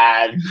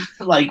dad,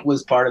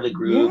 was part of the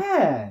group.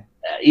 Yeah.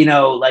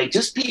 Like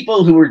just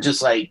people who were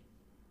just like,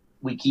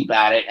 we keep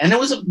at it. And it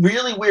was a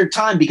really weird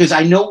time because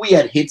I know we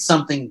had hit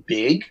something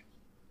big,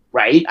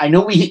 right? I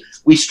know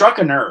we struck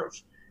a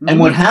nerve. And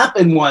what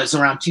happened was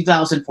around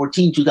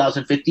 2014,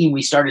 2015,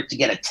 we started to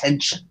get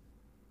attention,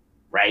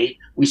 right?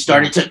 We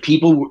started to,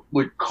 people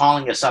were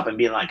calling us up and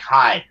being like,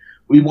 hi,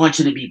 we want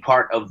you to be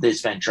part of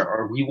this venture,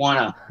 or we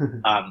want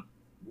to,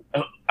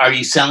 are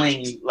you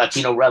selling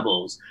Latino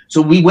Rebels?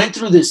 So we went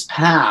through this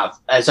path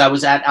as I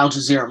was at Al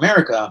Jazeera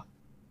America,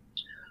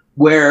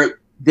 where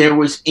there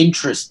was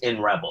interest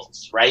in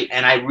Rebels, right?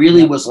 And I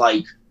really was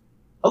like,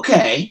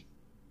 okay,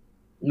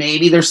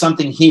 maybe there's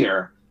something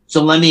here.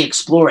 So let me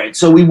explore it.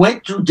 So we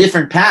went through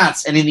different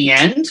paths, and in the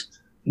end,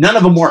 none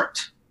of them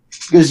worked.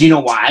 Because you know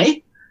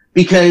why?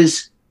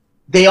 Because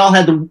they all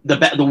had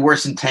the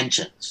worst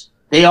intentions.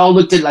 They all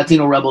looked at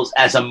Latino Rebels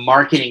as a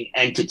marketing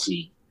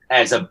entity,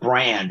 as a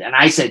brand. And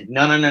I said,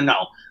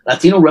 no.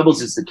 Latino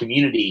Rebels is the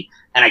community,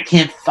 and I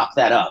can't fuck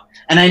that up.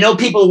 And I know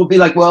people will be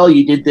like, well,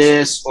 you did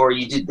this or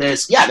you did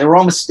this. Yeah, they were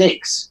all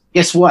mistakes.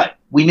 Guess what?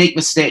 We make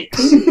mistakes.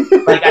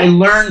 I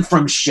learn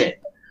from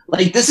shit.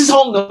 This is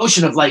whole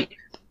notion of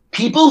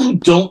people who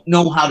don't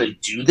know how to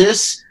do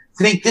this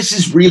think this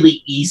is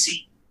really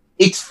easy.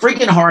 It's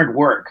freaking hard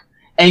work.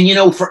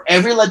 And, for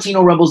every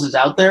Latino Rebels that's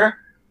out there,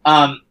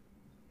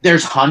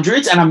 there's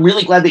hundreds, and I'm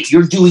really glad that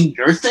you're doing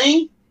your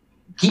thing.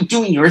 Keep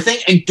doing your thing,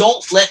 and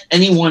don't let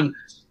anyone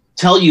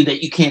tell you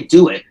that you can't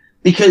do it,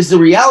 because the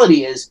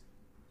reality is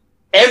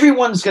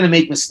everyone's going to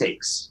make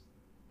mistakes.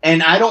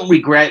 And I don't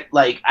regret,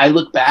 I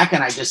look back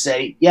and I just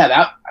say, yeah,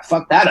 I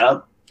fucked that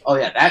up. Oh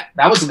yeah,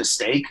 that was a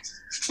mistake.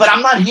 But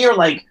I'm not here,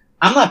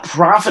 I'm not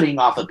profiting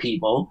off of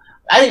people.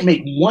 I didn't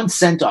make 1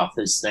 cent off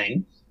this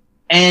thing.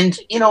 And,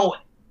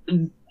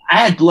 I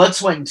had blood,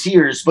 sweat, and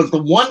tears, but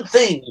the one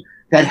thing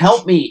that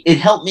helped me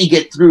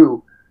get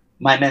through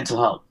my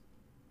mental health.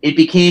 It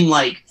became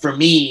for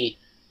me,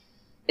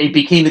 it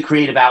became the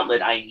creative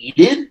outlet I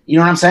needed. You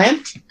know what I'm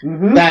saying?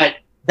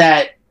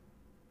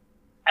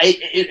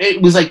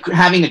 It was like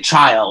having a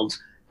child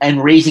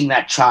and raising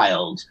that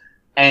child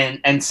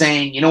and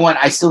saying, you know what,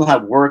 I still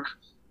have work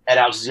at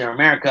Al Jazeera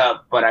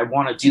America, but I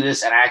want to do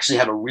this, and I actually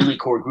have a really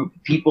core group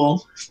of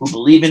people who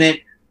believe in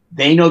it.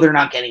 They know they're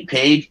not getting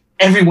paid.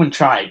 Everyone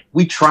tried.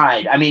 We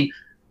tried. I mean,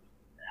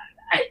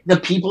 the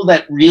people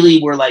that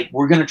really were like,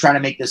 we're going to try to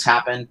make this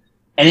happen,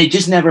 and it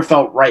just never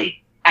felt right.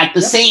 At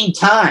the same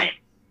time,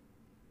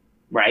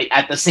 right?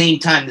 At the same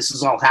time, this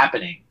is all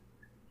happening.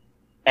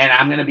 And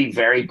I'm going to be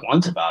very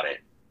blunt about it.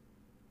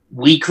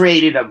 We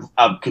created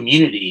a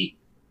community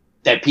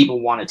that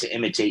people wanted to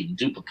imitate and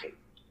duplicate.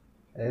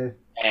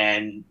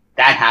 And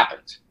that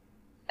happened.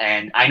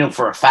 And I know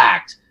for a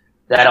fact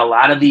that a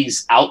lot of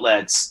these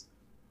outlets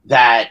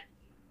that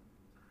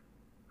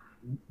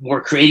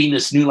were creating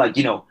this new,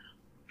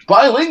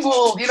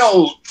 bilingual,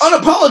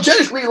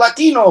 unapologetically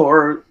Latino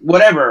or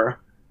whatever,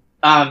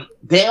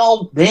 they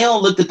all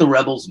looked at the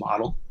Rebels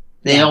model.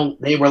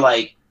 They were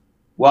like,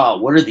 wow,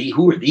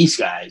 who are these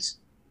guys?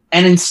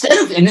 And and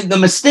the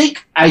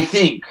mistake, I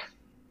think,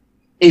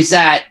 is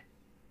that,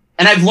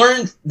 and I've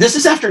learned, this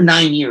is after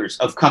 9 years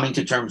of coming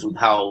to terms with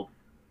how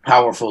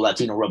powerful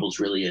Latino Rebels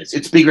really is.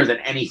 It's bigger than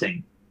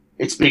anything.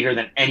 It's bigger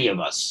than any of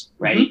us,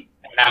 right?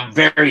 Mm-hmm. And I'm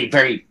very,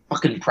 very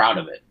fucking proud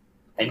of it.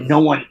 And no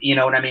one, you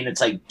know what I mean?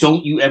 It's like,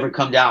 don't you ever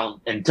come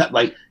down and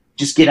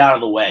just get out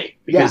of the way,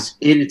 because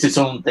it's its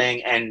own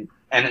thing. And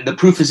the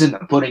proof is in the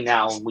pudding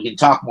now, and we can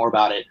talk more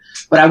about it.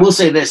 But I will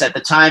say this, at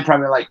the time,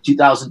 probably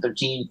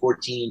 2013,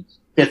 14,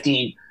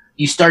 15,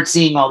 you start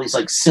seeing all these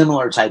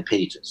similar type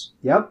pages.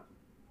 Yep.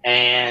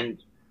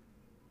 And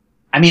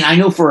I mean, I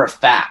know for a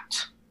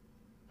fact,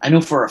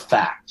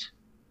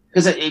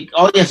 because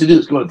all you have to do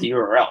is go to the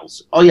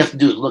URLs. All you have to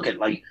do is look at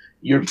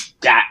your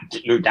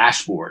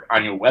dashboard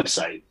on your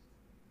website.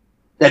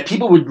 that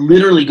people would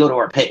literally go to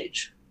our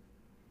page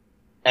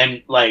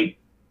and like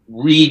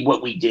read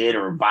what we did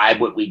or vibe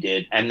what we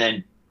did and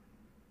then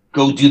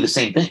go do the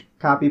same thing.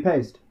 Copy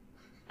paste.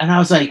 And I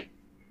was like,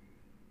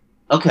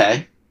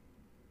 okay.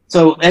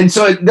 So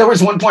there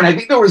was one point, I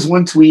think there was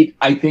one tweet,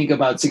 I think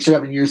about 6 or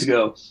 7 years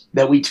ago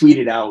that we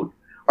tweeted out,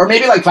 or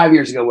maybe like 5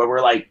 years ago, where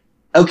we're like,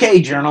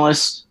 okay,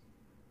 journalists,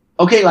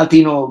 okay,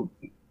 Latino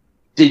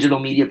digital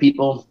media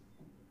people,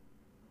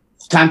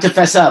 time to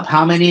fess up.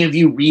 How many of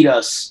you read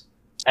us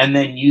and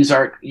then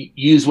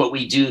use what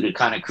we do to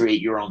kind of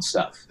create your own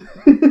stuff?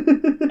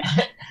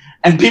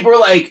 And people were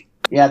like,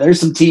 yeah, there's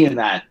some tea in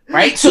that,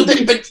 right? So,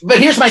 but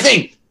here's my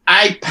thing.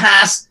 I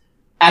passed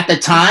at the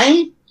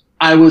time.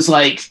 I was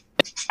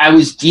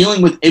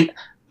dealing with it.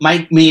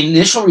 My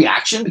initial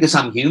reaction, because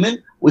I'm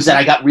human, was that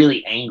I got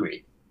really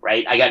angry,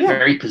 right? I got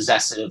very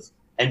possessive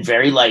and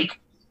very like,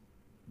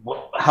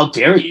 how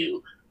dare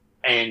you?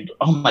 And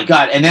oh my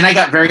God. And then I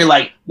got very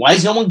like, why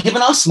is no one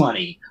giving us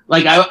money?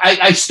 Like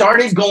I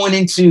started going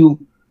into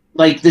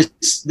like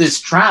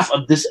this trap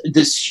of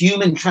this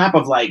human trap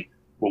of like,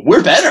 well,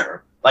 we're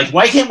better. Like,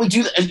 why can't we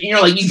do that? And, you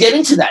know, like you get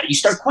into that, you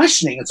start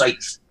questioning. It's like,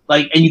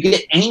 and you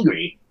get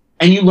angry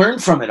and you learn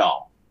from it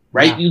all,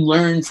 right? Yeah. You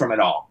learn from it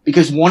all,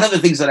 because one of the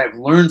things that I've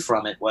learned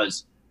from it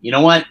was, you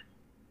know what?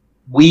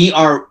 We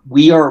are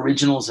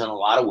originals in a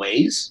lot of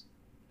ways,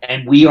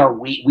 and we are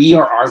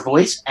our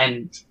voice,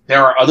 and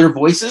there are other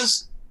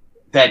voices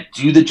that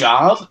do the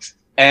job.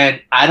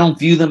 And I don't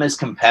view them as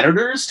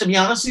competitors, to be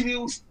honest with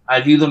you.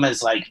 I view them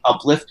as like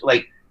uplift.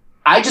 Like,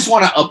 I just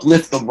want to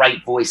uplift the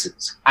right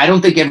voices. I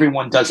don't think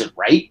everyone does it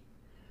right.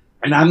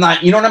 And I'm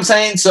not, you know what I'm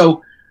saying?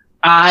 So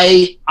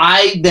I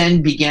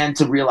then began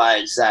to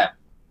realize that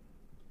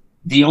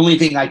the only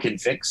thing I can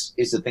fix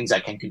is the things I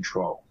can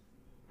control.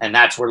 And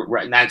that's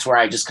where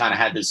I just kind of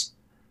had this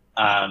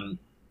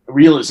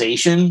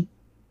realization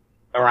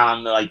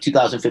around like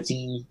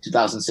 2015,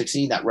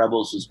 2016, that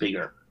Rebels was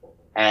bigger.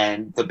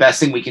 And the best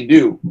thing we can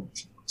do,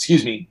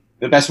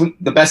 the best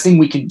thing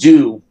we can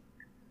do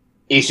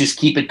is just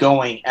keep it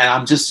going. And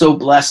I'm just so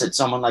blessed that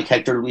someone like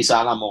Hector Luis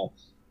Alamo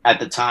at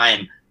the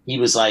time, he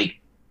was like,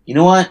 you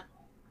know what?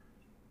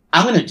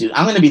 I'm going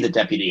to be the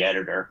deputy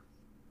editor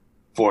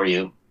for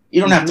you. You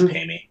don't have to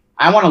pay me.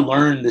 I want to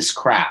learn this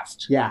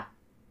craft. Yeah.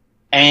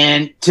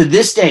 And to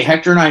this day,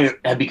 Hector and I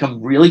have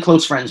become really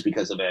close friends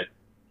because of it.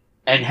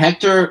 And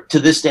Hector to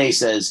this day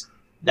says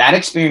that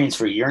experience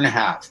for a year and a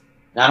half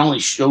not only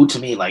showed to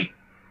me like,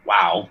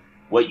 wow,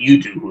 what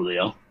you do,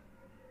 Julio.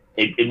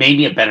 It made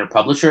me a better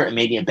publisher. It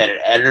made me a better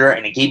editor.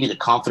 And it gave me the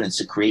confidence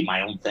to create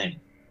my own thing.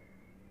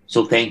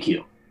 So thank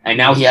you. And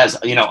now he has,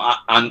 you know,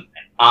 on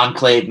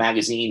Enclave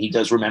magazine, he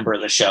does Remember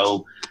the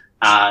Show.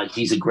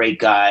 He's a great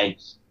guy.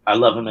 I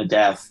love him to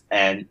death.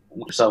 And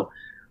so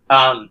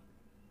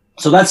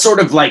that's sort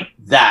of like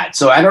that.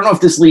 So I don't know if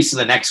this leads to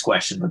the next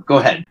question, but go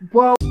ahead.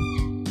 Well,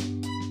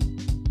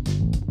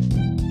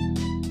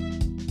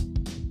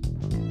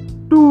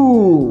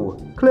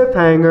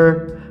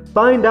 cliffhanger.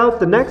 Find out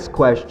the next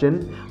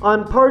question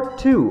on part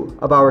 2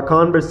 of our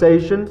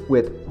conversation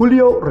with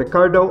Julio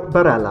Ricardo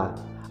Varela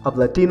of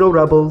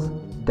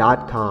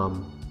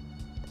LatinoRebels.com.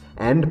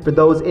 And for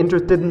those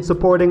interested in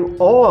supporting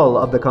all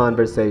of the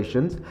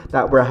conversations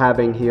that we're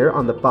having here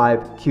on the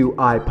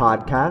 5QI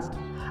podcast,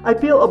 I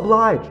feel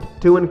obliged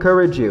to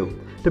encourage you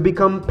to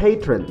become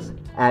patrons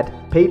at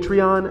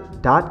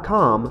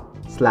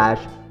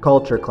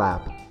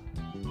patreon.com/cultureclap.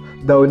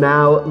 Though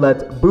now,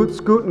 let's boot,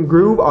 scoot, and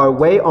groove our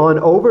way on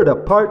over to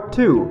part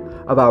 2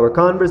 of our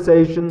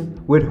conversation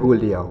with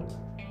Julio.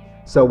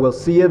 So we'll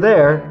see you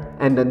there,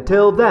 and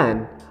until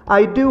then,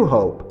 I do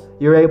hope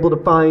you're able to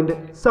find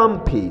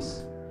some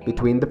peace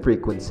between the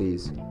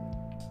frequencies.